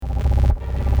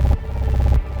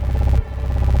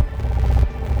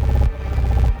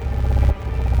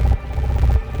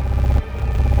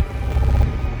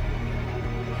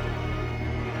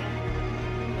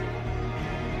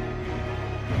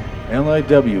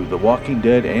LIW, The Walking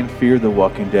Dead and Fear the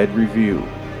Walking Dead review.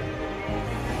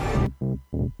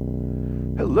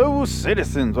 Hello,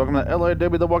 citizens! Welcome to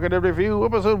LIW, The Walking Dead review,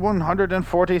 episode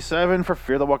 147 for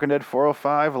Fear the Walking Dead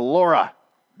 405, Laura.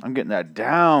 I'm getting that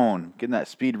down, getting that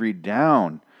speed read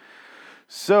down.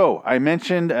 So, I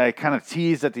mentioned, I kind of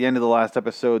teased at the end of the last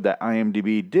episode that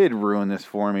IMDb did ruin this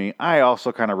for me. I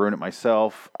also kind of ruined it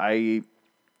myself. I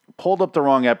pulled up the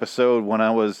wrong episode when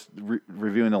I was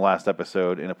reviewing the last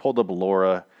episode, and it pulled up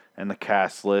Laura and the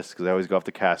cast list, because I always go off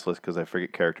the cast list because I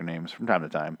forget character names from time to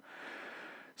time.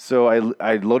 So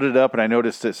I loaded it up, and I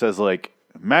noticed it says, like,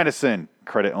 Madison,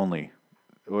 credit only.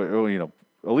 Or, you know,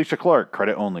 Alicia Clark,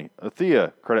 credit only.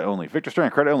 Thea, credit only. Victor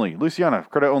Strand, credit only. Luciana,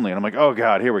 credit only. And I'm like, oh,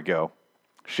 God, here we go.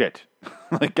 Shit.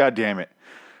 Like, God damn it.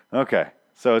 Okay.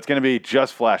 So it's going to be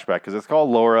just flashback, because it's called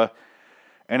Laura.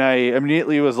 And I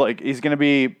immediately was like, he's going to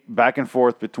be back and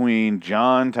forth between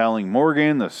John telling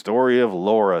Morgan the story of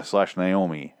Laura /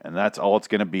 Naomi. And that's all it's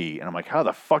going to be. And I'm like, how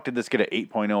the fuck did this get an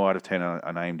 8.0 out of 10 on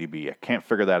IMDb? I can't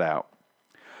figure that out.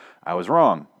 I was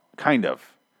wrong. Kind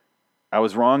of. I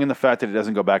was wrong in the fact that it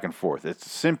doesn't go back and forth. It's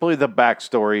simply the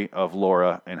backstory of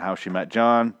Laura and how she met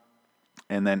John.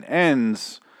 And then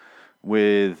ends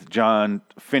with John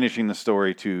finishing the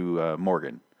story to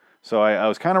Morgan. So I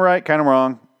was kind of right, kind of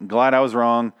wrong. I'm glad I was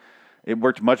wrong. It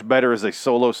worked much better as a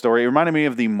solo story. It reminded me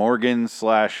of the Morgan /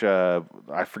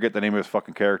 I forget the name of his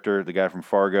fucking character, the guy from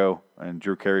Fargo and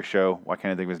Drew Carey show. Why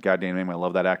can't I think of his goddamn name? I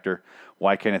love that actor.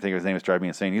 Why can't I think of his name? It's driving me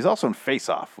insane. He's also in Face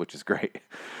Off, which is great.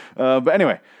 But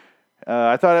anyway,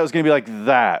 I thought it was going to be like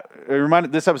that.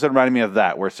 This episode reminded me of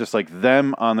that, where it's just like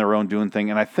them on their own doing thing.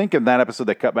 And I think in that episode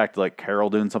they cut back to like Carol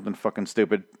doing something fucking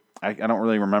stupid. I don't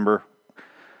really remember.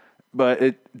 But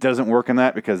it doesn't work in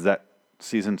that because that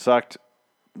season sucked.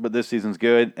 But this season's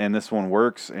good, and this one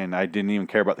works. And I didn't even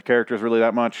care about the characters really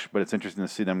that much. But it's interesting to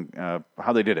see them,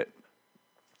 how they did it.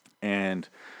 And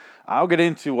I'll get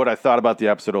into what I thought about the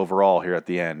episode overall here at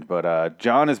the end. But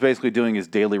John is basically doing his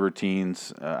daily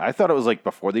routines. I thought it was like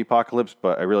before the apocalypse,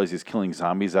 but I realized he's killing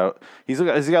zombies out. He's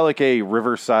got like a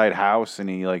riverside house, and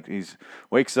he's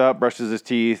wakes up, brushes his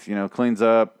teeth, cleans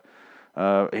up.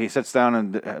 He sits down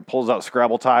and pulls out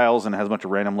Scrabble tiles and has a bunch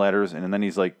of random letters, and then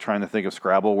he's like trying to think of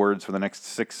Scrabble words for the next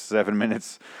 6-7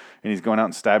 minutes, and he's going out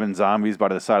and stabbing zombies by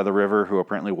the side of the river who are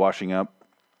apparently washing up,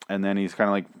 and then he's kind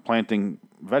of like planting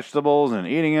vegetables and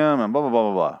eating them and blah, blah,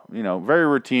 blah, blah, blah. Very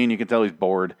routine. You can tell he's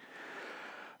bored.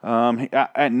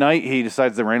 At night, he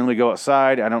decides to randomly go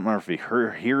outside. I don't know if he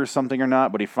hears something or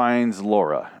not, but he finds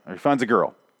Laura, or he finds a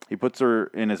girl. He puts her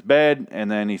in his bed,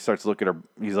 and then he starts to look at her.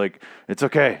 He's like, it's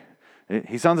okay.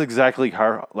 He sounds exactly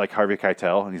like Harvey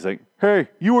Keitel, and he's like, hey,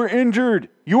 you were injured.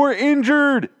 You were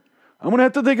injured. I'm going to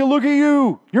have to take a look at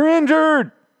you. You're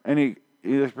injured. And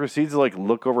he proceeds to like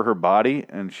look over her body,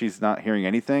 and she's not hearing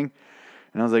anything.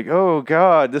 And I was like, oh,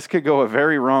 God, this could go a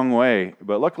very wrong way.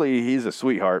 But luckily, he's a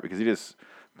sweetheart because he just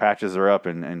patches her up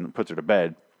and puts her to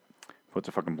bed, puts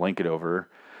a fucking blanket over her.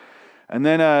 And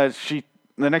then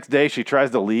the next day, she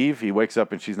tries to leave. He wakes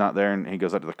up, and she's not there, and he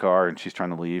goes out to the car, and she's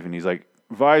trying to leave. And he's like,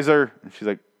 visor. And she's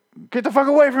like, get the fuck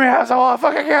away from me, asshole. I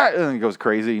fucking can't. And he goes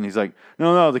crazy. And he's like,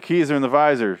 no, the keys are in the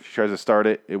visor. She tries to start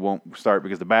it. It won't start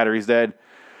because the battery's dead.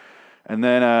 And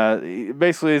then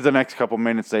basically the next couple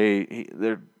minutes,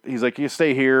 he's like, you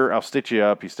stay here. I'll stitch you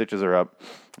up. He stitches her up.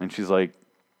 And she's like,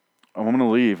 I'm going to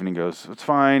leave. And he goes, it's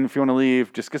fine. If you want to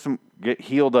leave, just get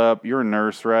healed up. You're a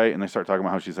nurse, right? And they start talking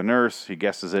about how she's a nurse. He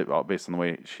guesses it based on the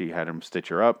way she had him stitch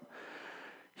her up.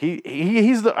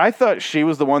 I thought she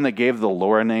was the one that gave the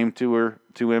Laura name to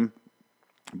him,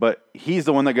 but he's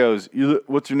the one that goes,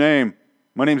 what's your name?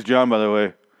 My name's John, by the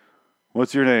way.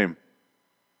 What's your name?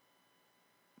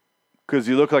 Because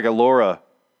you look like a Laura.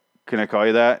 Can I call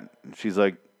you that? And she's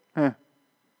like, do what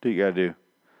you gotta do.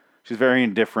 She's very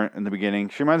indifferent in the beginning.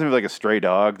 She reminds me of like a stray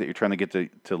dog that you're trying to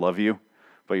get to love you,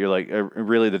 but you're like,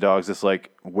 really the dog's just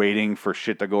like waiting for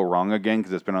shit to go wrong again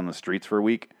because it's been on the streets for a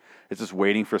week. It's just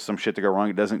waiting for some shit to go wrong.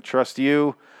 It doesn't trust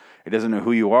you. It doesn't know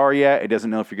who you are yet. It doesn't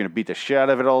know if you're going to beat the shit out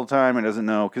of it all the time. It doesn't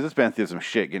know, because it's been through some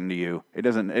shit getting to you. It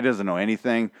doesn't know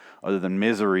anything other than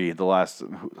misery the last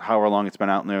however long it's been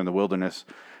out there in the wilderness.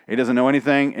 It doesn't know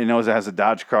anything. It knows it has to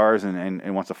dodge cars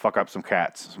and wants to fuck up some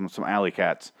cats, some alley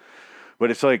cats. But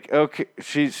it's like, okay,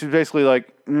 she's basically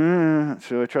like,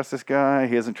 should I trust this guy?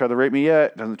 He hasn't tried to rape me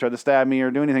yet. Doesn't try to stab me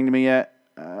or do anything to me yet.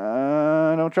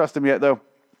 I don't trust him yet, though.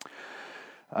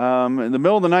 In the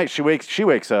middle of the night, she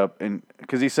wakes up, and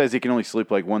because he says he can only sleep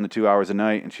like 1 to 2 hours a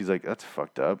night, and she's like, that's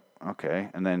fucked up. Okay.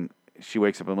 And then she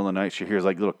wakes up in the middle of the night. She hears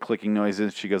like little clicking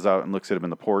noises. She goes out and looks at him in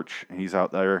the porch, and he's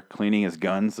out there cleaning his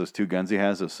guns, those 2 guns he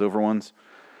has, those silver ones.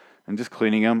 and just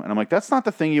cleaning him. And I'm like, that's not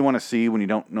the thing you want to see when you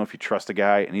don't know if you trust a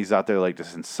guy, and he's out there like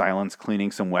just in silence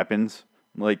cleaning some weapons.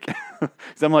 Like,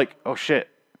 so I'm like, oh shit,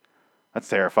 that's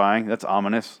terrifying. That's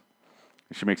ominous.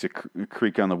 She makes a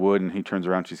creak on the wood, and he turns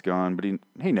around. She's gone, but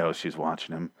he knows she's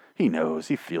watching him. He knows.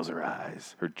 He feels her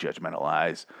eyes, her judgmental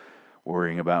eyes,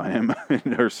 worrying about him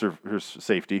and her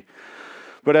safety.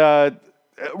 But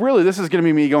really, this is going to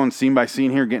be me going scene by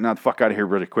scene here, getting the fuck out of here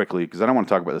really quickly, because I don't want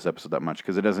to talk about this episode that much,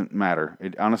 because it doesn't matter.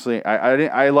 Honestly,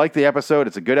 I like the episode.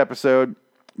 It's a good episode,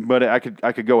 but I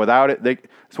could go without it.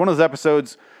 It's one of those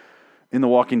episodes in The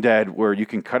Walking Dead where you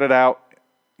can cut it out.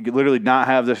 You could literally not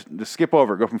have the skip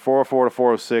over, go from 404 to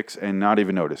 406 and not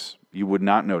even notice. You would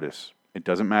not notice. It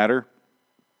doesn't matter.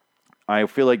 I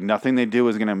feel like nothing they do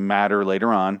is going to matter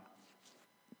later on,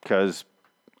 because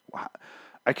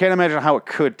I can't imagine how it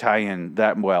could tie in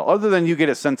that well, other than you get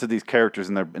a sense of these characters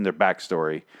in their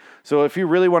backstory. So if you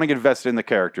really want to get invested in the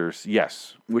characters,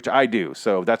 yes, which I do.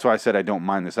 So that's why I said I don't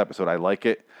mind this episode. I like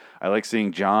it. I like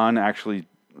seeing John actually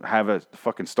have a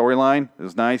fucking storyline. It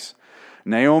was nice.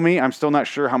 Naomi, I'm still not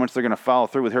sure how much they're going to follow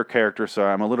through with her character, so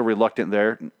I'm a little reluctant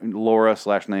there.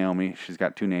 Laura/Naomi. She's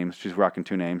got two names. She's rocking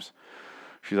two names.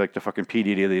 She's like the fucking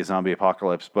PDD of the zombie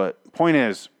apocalypse. But point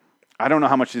is, I don't know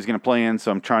how much she's going to play in,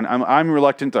 so I'm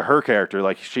reluctant to her character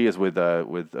like she is with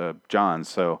John.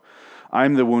 So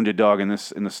I'm the wounded dog in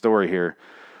the story here.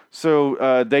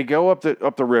 So they go up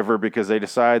the river because they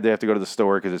decide they have to go to the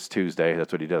store because it's Tuesday.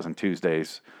 That's what he does on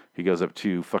Tuesdays. He goes up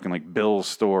to fucking like Bill's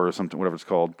store or something, whatever it's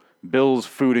called. Bill's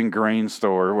Food and Grain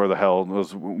Store, where the hell,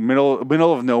 those middle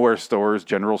of nowhere stores,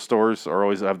 general stores,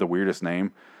 always have the weirdest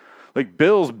name. Like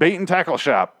Bill's Bait and Tackle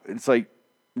Shop. It's like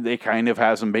they kind of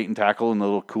have some bait and tackle in the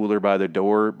little cooler by the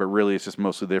door, but really it's just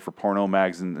mostly there for porno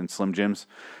mags and Slim Jims.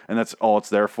 And that's all it's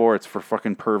there for. It's for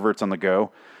fucking perverts on the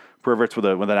go. Perverts with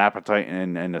an appetite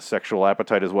and a sexual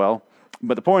appetite as well.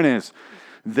 But the point is,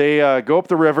 they go up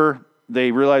the river.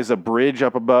 They realize a bridge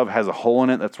up above has a hole in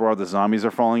it. That's where all the zombies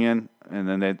are falling in. And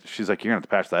then she's like, you're going to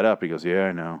have to patch that up. He goes, yeah,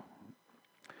 I know.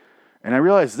 And I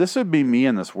realized this would be me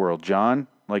in this world, John.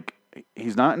 Like,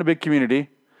 he's not in a big community.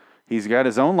 He's got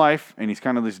his own life, and he's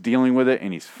kind of just dealing with it,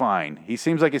 and he's fine. He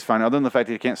seems like he's fine, other than the fact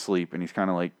that he can't sleep, and he's kind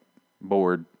of, like,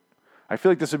 bored. I feel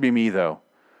like this would be me, though.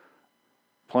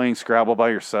 Playing Scrabble by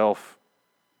yourself,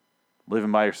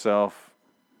 living by yourself,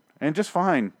 and just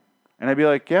fine. And I'd be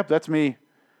like, yep, that's me.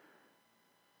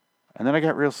 And then I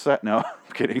got real sad. No,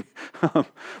 I'm kidding. But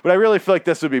I really feel like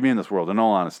this would be me in this world, in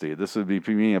all honesty. This would be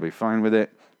me. I'd be fine with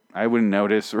it. I wouldn't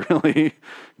notice, really.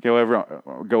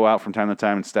 Go out from time to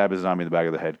time and stab a zombie in the back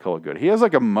of the head. Call it good. He has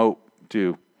like a moat,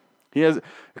 too. Because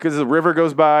the river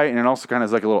goes by, and it also kind of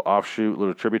has like a little offshoot,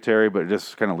 little tributary, but it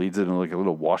just kind of leads it into like a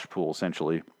little wash pool,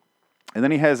 essentially. And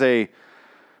then he has what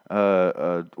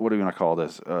do you want to call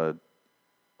this? A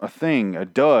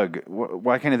dug.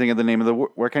 Why can't I think of the name of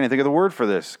why can't I think of the word for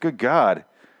this? Good God.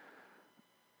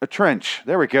 A trench.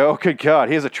 There we go. Good God.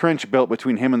 He has a trench built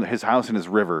between him and his house and his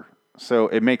river. So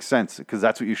it makes sense, because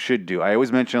that's what you should do. I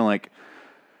always mention, like,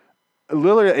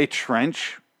 literally a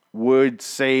trench would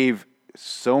save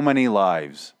so many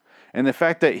lives. And the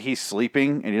fact that he's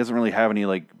sleeping and he doesn't really have any,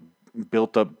 like,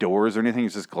 built up doors or anything,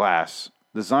 it's just glass.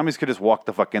 The zombies could just walk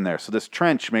the fuck in there. So this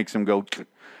trench makes them go,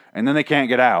 and then they can't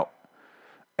get out.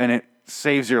 And it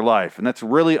saves your life. And that's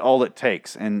really all it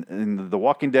takes. And in the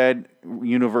Walking Dead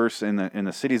universe, in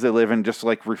the cities they live in, just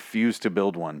like refuse to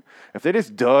build one. If they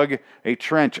just dug a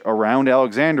trench around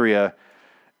Alexandria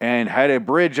and had a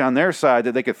bridge on their side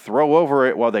that they could throw over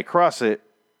it while they cross it,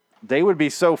 they would be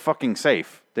so fucking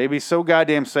safe. They'd be so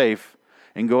goddamn safe,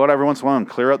 and go out every once in a while and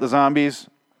clear out the zombies.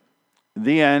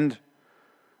 The end.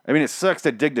 I mean, it sucks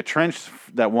to dig the trench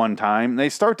that one time. They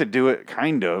start to do it,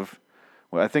 kind of.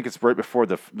 Well, I think it's right before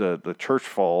the church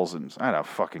falls, and I don't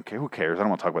fucking care. Who cares? I don't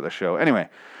want to talk about the show. Anyway,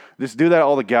 just do that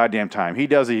all the goddamn time. He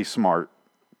does it. He's smart.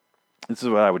 This is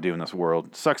what I would do in this world.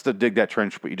 It sucks to dig that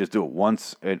trench, but you just do it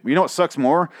once. And you know what sucks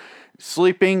more?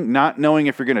 Sleeping, not knowing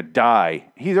if you're going to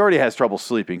die. He already has trouble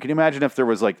sleeping. Can you imagine if there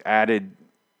was like added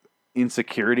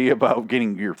insecurity about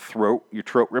getting your throat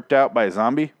ripped out by a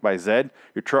zombie, by Zed?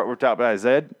 Your throat ripped out by a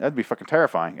Zed? That'd be fucking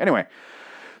terrifying. Anyway,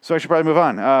 so I should probably move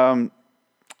on.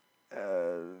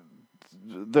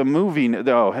 The movie,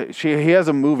 he has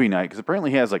a movie night, because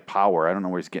apparently he has like power. I don't know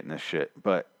where he's getting this shit,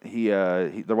 but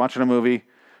they're watching a movie,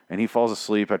 and he falls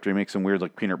asleep after he makes some weird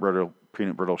like peanut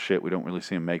brittle shit we don't really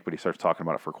see him make, but he starts talking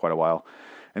about it for quite a while,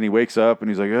 and he wakes up and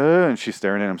he's like, and she's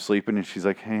staring at him sleeping, and she's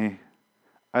like, hey,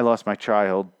 I lost my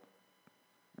child.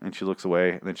 And she looks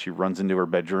away, and then she runs into her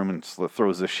bedroom and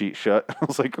throws the sheet shut. I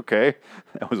was like, okay,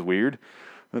 that was weird.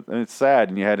 And it's sad,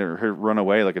 and you had her run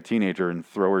away like a teenager and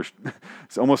throw her,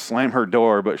 almost slam her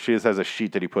door, but she just has a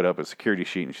sheet that he put up, a security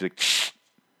sheet, and she's like, shh.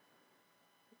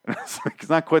 And it's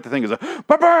not quite the thing. It's a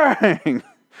bang,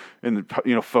 and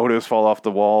photos fall off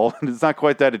the wall. And it's not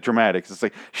quite that dramatic. It's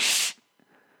like, shh.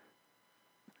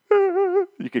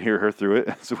 You can hear her through it.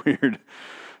 It's weird.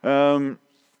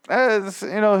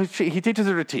 He teaches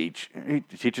her to teach. He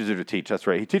teaches her to teach. That's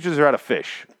right. He teaches her how to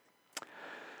fish.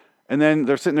 And then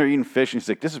they're sitting there eating fish, and she's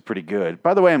like, this is pretty good.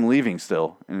 By the way, I'm leaving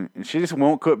still. And she just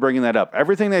won't quit bringing that up.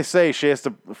 Everything they say, she has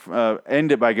to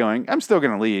end it by going, I'm still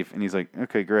going to leave. And he's like,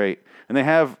 okay, great. And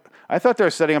I thought they were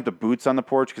setting up the boots on the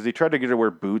porch because he tried to get her to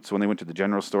wear boots when they went to the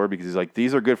general store because he's like,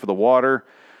 these are good for the water.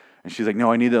 And she's like, no,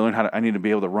 I need to learn I need to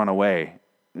be able to run away.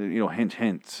 Hint,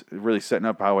 hint. Really setting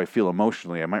up how I feel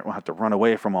emotionally. I might have to run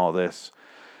away from all this.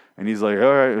 And he's like,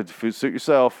 all right, suit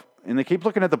yourself. And they keep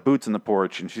looking at the boots in the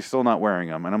porch, and she's still not wearing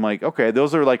them. And I'm like, okay,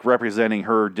 those are like representing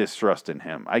her distrust in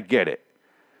him. I get it.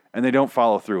 And they don't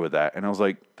follow through with that. And I was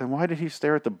like, then why did he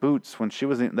stare at the boots when she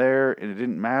wasn't there and it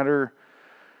didn't matter?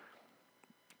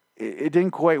 It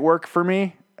didn't quite work for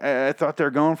me. I thought they were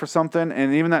going for something,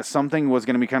 and even that something was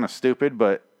going to be kind of stupid,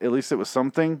 but at least it was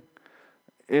something.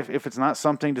 If it's not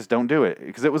something, just don't do it.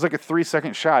 Because it was like a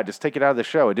 3-second shot. Just take it out of the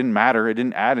show. It didn't matter. It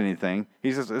didn't add anything.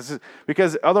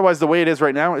 Because otherwise, the way it is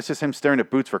right now, it's just him staring at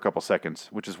boots for a couple seconds,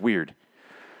 which is weird.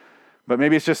 But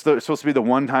maybe it's just supposed to be the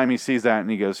one time he sees that and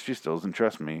he goes, she still doesn't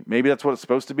trust me. Maybe that's what it's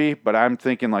supposed to be, but I'm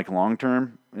thinking like long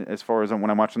term, as far as when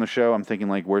I'm watching the show, I'm thinking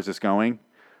like, where's this going?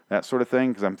 That sort of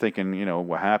thing. Because I'm thinking,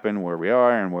 what happened, where we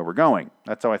are, and where we're going.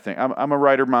 That's how I think. I'm a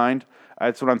writer mind.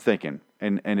 That's what I'm thinking.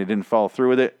 And it didn't follow through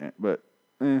with it, but...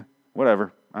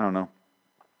 whatever. I don't know.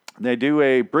 They do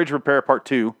a bridge repair part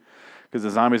 2 because the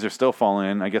zombies are still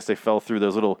falling in. I guess they fell through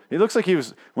those little... It looks like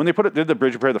when they did the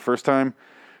bridge repair the first time,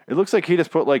 it looks like he just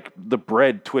put like the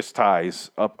bread twist ties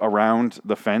up around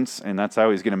the fence, and that's how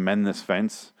he's going to mend this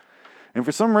fence. And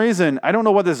for some reason, I don't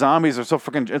know why the zombies are so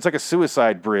fucking... It's like a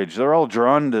suicide bridge. They're all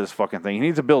drawn to this fucking thing. He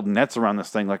needs to build nets around this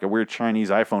thing like a weird Chinese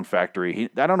iPhone factory.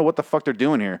 I don't know what the fuck they're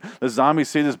doing here. The zombies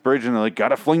see this bridge and they're like,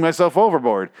 gotta fling myself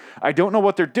overboard. I don't know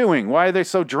what they're doing. Why are they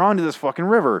so drawn to this fucking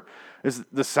river?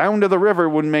 The sound of the river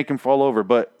wouldn't make him fall over,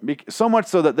 but so much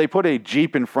so that they put a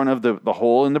Jeep in front of the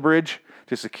hole in the bridge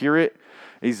to secure it.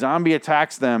 A zombie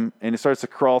attacks them, and it starts to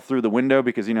crawl through the window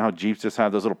because you know how Jeeps just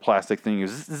have those little plastic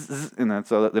things, and that's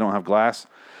so that they don't have glass.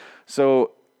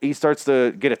 So he starts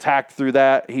to get attacked through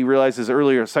that. He realizes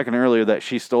a second earlier that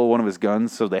she stole one of his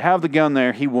guns. So they have the gun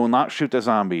there. He will not shoot the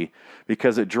zombie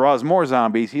because it draws more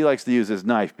zombies. He likes to use his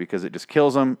knife because it just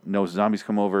kills them. No zombies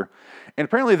come over. And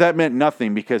apparently that meant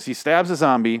nothing because he stabs a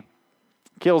zombie,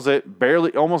 kills it,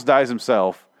 almost dies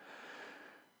himself.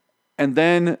 And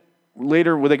then...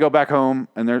 later, when they go back home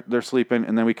and they're sleeping,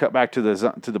 and then we cut back to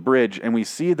the bridge, and we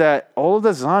see that all of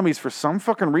the zombies, for some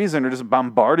fucking reason, are just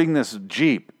bombarding this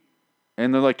Jeep,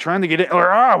 and they're like trying to get it.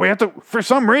 We have to. For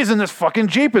some reason, this fucking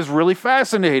Jeep is really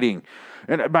fascinating,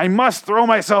 and I must throw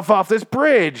myself off this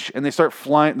bridge. And they start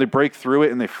flying. They break through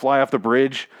it and they fly off the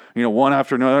bridge. One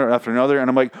after another. And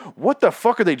I'm like, what the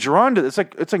fuck are they drawn to? It's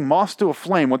like moths to a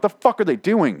flame. What the fuck are they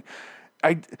doing?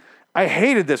 I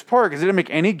hated this part because it didn't make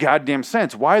any goddamn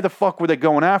sense. Why the fuck were they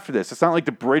going after this? It's not like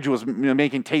the bridge was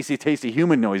making tasty, tasty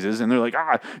human noises, and they're like,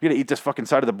 you gotta eat this fucking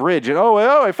side of the bridge, and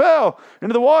I fell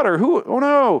into the water. Oh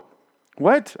no,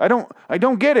 what? I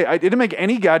don't get it. It didn't make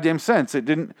any goddamn sense. It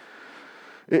didn't.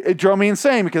 It drove me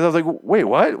insane because I was like, wait,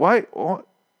 what? Why?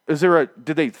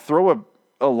 Did they throw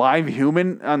a live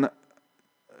human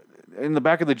in the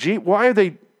back of the Jeep? Why are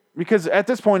they? Because at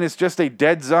this point, it's just a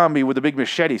dead zombie with a big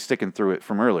machete sticking through it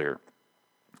from earlier.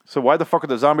 So why the fuck are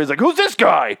the zombies like, who's this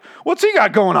guy? What's he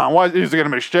got going on? Why is he got a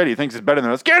machete? He thinks he's better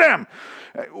than us. Get him!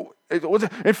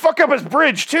 And fuck up his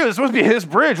bridge, too. It's supposed to be his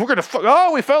bridge. We're going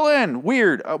to... we fell in.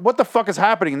 Weird. What the fuck is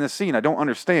happening in this scene? I don't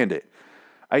understand it.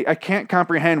 I can't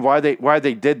comprehend why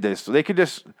they did this. So they could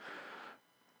just...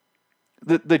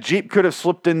 The Jeep could have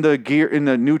slipped into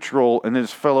neutral and then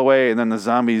just fell away, and then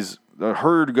the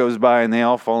herd goes by and they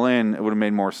all fall in. It would have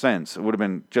made more sense. It would have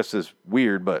been just as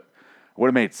weird, but it would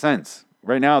have made sense.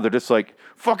 Right now, they're just like,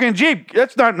 fucking Jeep,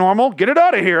 that's not normal. Get it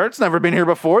out of here. It's never been here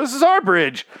before. This is our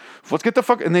bridge. Let's get the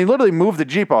fuck... And they literally move the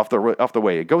Jeep off the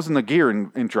way. It goes in the gear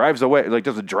and drives away. Like,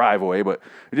 doesn't drive away, but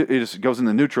it just goes in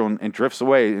the neutral and drifts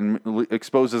away and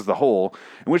exposes the hole.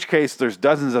 In which case, there's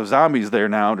dozens of zombies there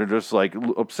now. They're just, like,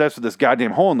 obsessed with this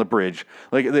goddamn hole in the bridge.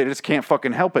 Like, they just can't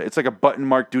fucking help it. It's like a button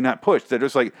marked do not push. They're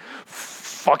just like...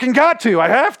 fucking got to. I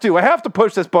have to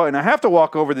push this button. I have to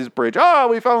walk over this bridge.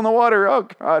 We fell in the water. Oh,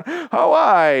 God.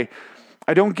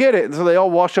 I don't get it. And so they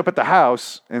all wash up at the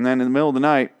house. And then in the middle of the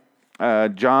night,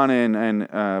 John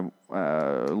and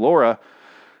Laura,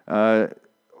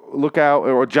 look out,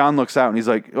 or John looks out and he's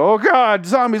like, "Oh God,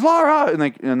 zombies, Laura!" And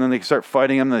then they start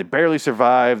fighting him. They barely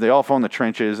survive. They all fall in the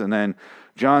trenches, and then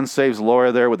John saves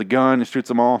Laura there with a gun and shoots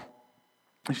them all.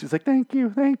 And she's like, "Thank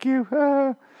you.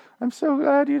 I'm so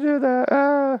glad you did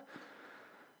that."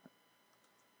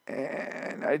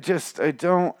 And I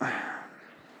don't.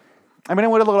 I mean, I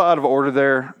went a little out of order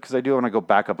there because I do want to go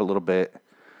back up a little bit.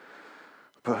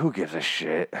 But who gives a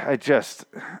shit?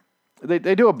 They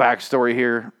do a backstory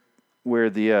here where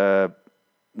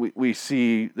we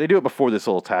see they do it before this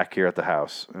little attack here at the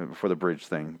house, before the bridge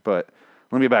thing. But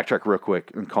let me backtrack real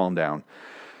quick and calm down.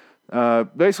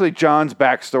 Basically, John's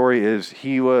backstory is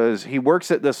he works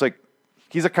at this, like,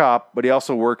 he's a cop, but he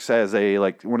also works as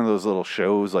one of those little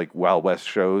shows, like Wild West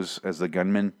shows, as the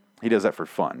gunman. He does that for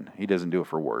fun. He doesn't do it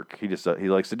for work. He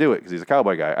likes to do it because he's a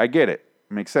cowboy guy. I get it.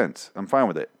 It makes sense. I'm fine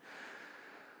with it.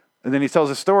 And then he tells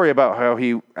a story about how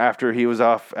after he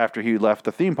left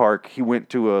the theme park, he went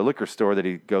to a liquor store that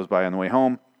he goes by on the way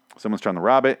home. Someone's trying to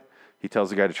rob it. He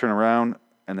tells the guy to turn around,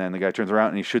 and then the guy turns around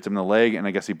and he shoots him in the leg, and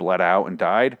I guess he bled out and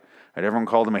died. And everyone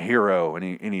called him a hero.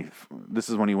 And this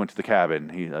is when he went to the cabin.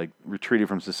 He retreated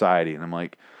from society. And I'm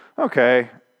like, okay,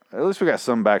 at least we got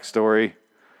some backstory.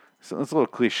 So it's a little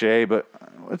cliche, but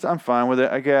I'm fine with it,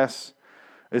 I guess.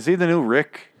 Is he the new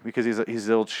Rick because he's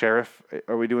the old sheriff?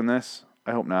 Are we doing this?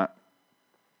 I hope not.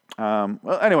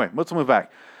 Well, anyway, let's move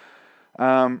back.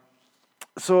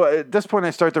 So at this point,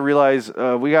 I start to realize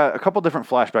we got a couple different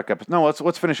flashback episodes. No,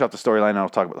 let's finish out the storyline, and I'll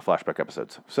talk about the flashback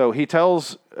episodes. So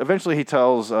eventually he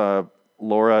tells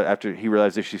Laura after he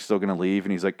realizes she's still going to leave,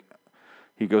 and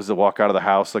he goes to walk out of the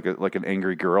house like an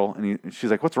angry girl, and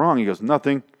she's like, "What's wrong?" He goes,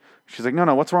 "Nothing." She's like,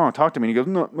 "No, what's wrong? Talk to me." And he goes,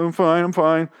 "No, I'm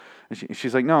fine." And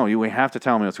she's like, "No, you have to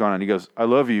tell me what's going on." And he goes, "I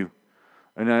love you.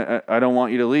 And I don't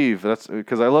want you to leave. That's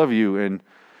because I love you. And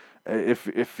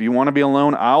if you want to be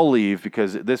alone, I'll leave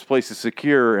because this place is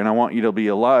secure and I want you to be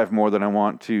alive more than I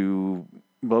want to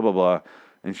blah, blah, blah."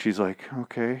 And she's like,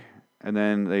 "Okay." And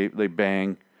then they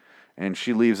bang and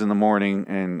she leaves in the morning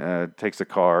and takes a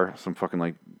car, some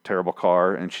fucking terrible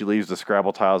car. And she leaves the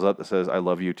Scrabble tiles up that says, "I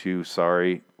love you too.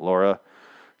 Sorry, Laura."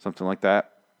 Something like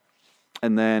that.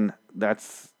 And then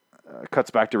that's cuts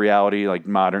back to reality, like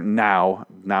modern now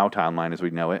timeline as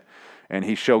we know it. And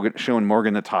he's showing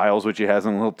Morgan the tiles, which he has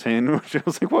in a little tin. Which I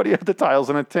was like, "Why do you have the tiles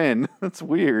in a tin? That's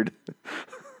weird."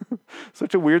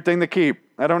 Such a weird thing to keep.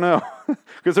 I don't know.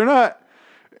 Because they're not...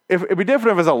 It'd be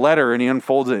different if it's a letter and he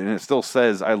unfolds it and it still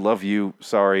says, "I love you,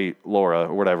 sorry, Laura,"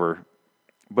 or whatever.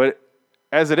 But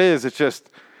as it is, it's just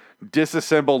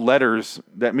disassembled letters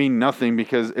that mean nothing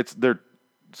because they're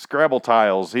Scrabble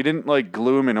tiles. He didn't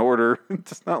glue them in order.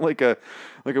 It's not like a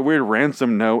weird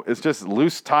ransom note. It's just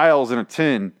loose tiles in a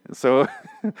tin. So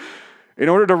in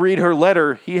order to read her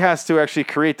letter, he has to actually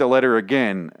create the letter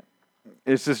again.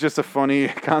 It's just a funny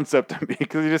concept to me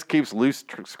because he just keeps loose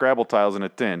Scrabble tiles in a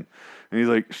tin. And he's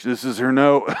like, "This is her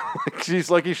note."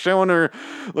 He's showing her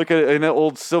an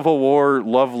old Civil War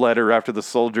love letter after the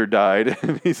soldier died.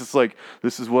 And he's just like,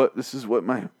 this is what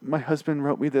my husband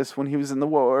wrote me this when he was in the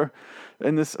war.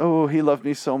 And this, he loved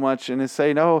me so much. And he's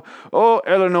saying, oh,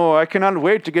 Eleanor, I cannot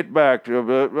wait to get back.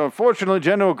 But unfortunately,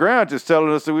 General Grant is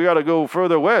telling us that we got to go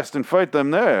further west and fight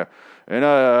them there. And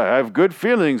I have good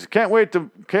feelings. Can't wait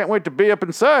to be up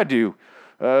inside you.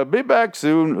 Be back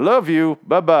soon. Love you.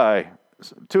 Bye-bye.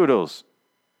 Toodles.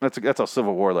 That's how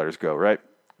Civil War letters go, right?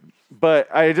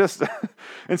 But I just...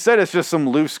 Instead, it's just some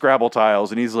loose Scrabble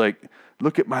tiles. And he's like,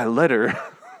 "Look at my letter."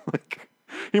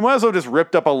 He might as well just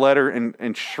ripped up a letter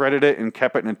and shredded it and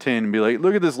kept it in a tin and be like,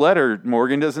 "Look at this letter,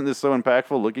 Morgan. Isn't this so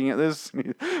impactful looking at this?"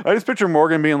 I just picture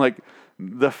Morgan being like,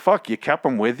 "The fuck? You kept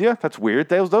them with you? That's weird.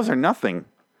 Those are nothing.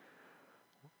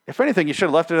 If anything, you should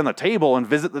have left it on the table and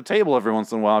visit the table every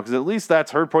once in a while because at least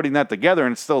that's her putting that together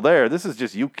and it's still there. This is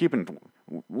just you keeping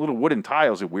little wooden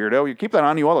tiles, you weirdo. You keep that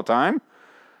on you all the time?"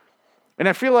 And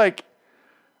I feel like,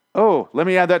 let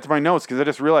me add that to my notes because I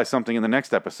just realized something in the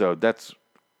next episode.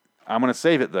 I'm going to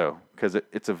save it, though, because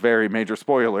it's a very major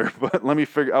spoiler, but let me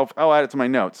I'll add it to my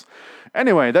notes.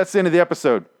 Anyway, that's the end of the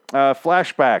episode.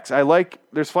 Flashbacks.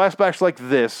 There's flashbacks like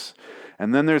this,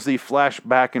 and then there's the flash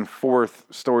back and forth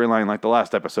storyline like the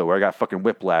last episode where I got fucking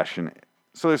whiplash. And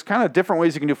so there's kind of different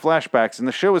ways you can do flashbacks, and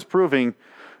the show is proving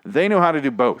they know how to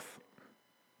do both.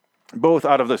 Both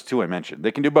out of those two I mentioned.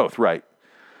 They can do both, right?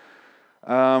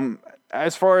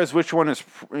 As far as which one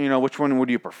would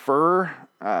you prefer?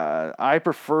 I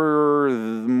prefer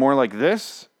more like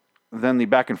this than the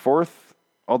back and forth.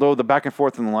 Although the back and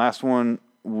forth in the last one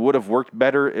would have worked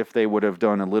better if they would have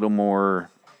done a little more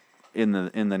in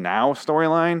the now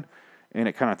storyline and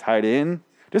it kind of tied in.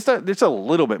 Just a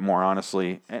little bit more,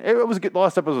 honestly. It was good. The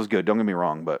last episode was good. Don't get me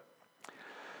wrong, but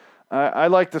I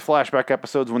like the flashback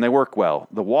episodes when they work well.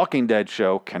 The Walking Dead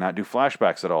show cannot do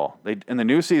flashbacks at all. In the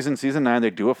new season, season 9, they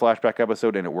do a flashback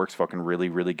episode, and it works fucking really,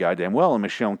 really goddamn well. And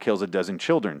Michonne kills a dozen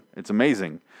children. It's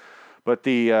amazing. But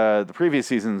the previous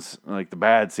seasons, like the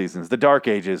bad seasons, the dark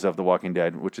ages of The Walking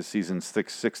Dead, which is seasons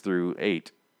 6 through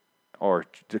 8,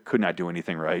 could not do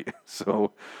anything right.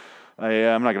 So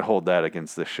I'm not going to hold that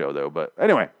against this show, though. But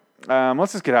anyway,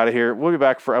 let's just get out of here. I'll be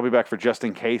back for Just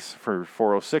In Case for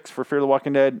 406 for Fear the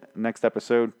Walking Dead next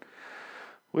episode,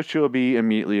 which will be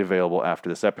immediately available after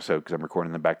this episode because I'm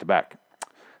recording them back-to-back.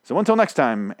 So until next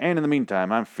time, and in the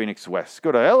meantime, I'm Phoenix West.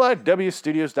 Go to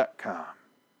liwstudios.com.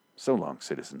 So long,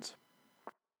 citizens.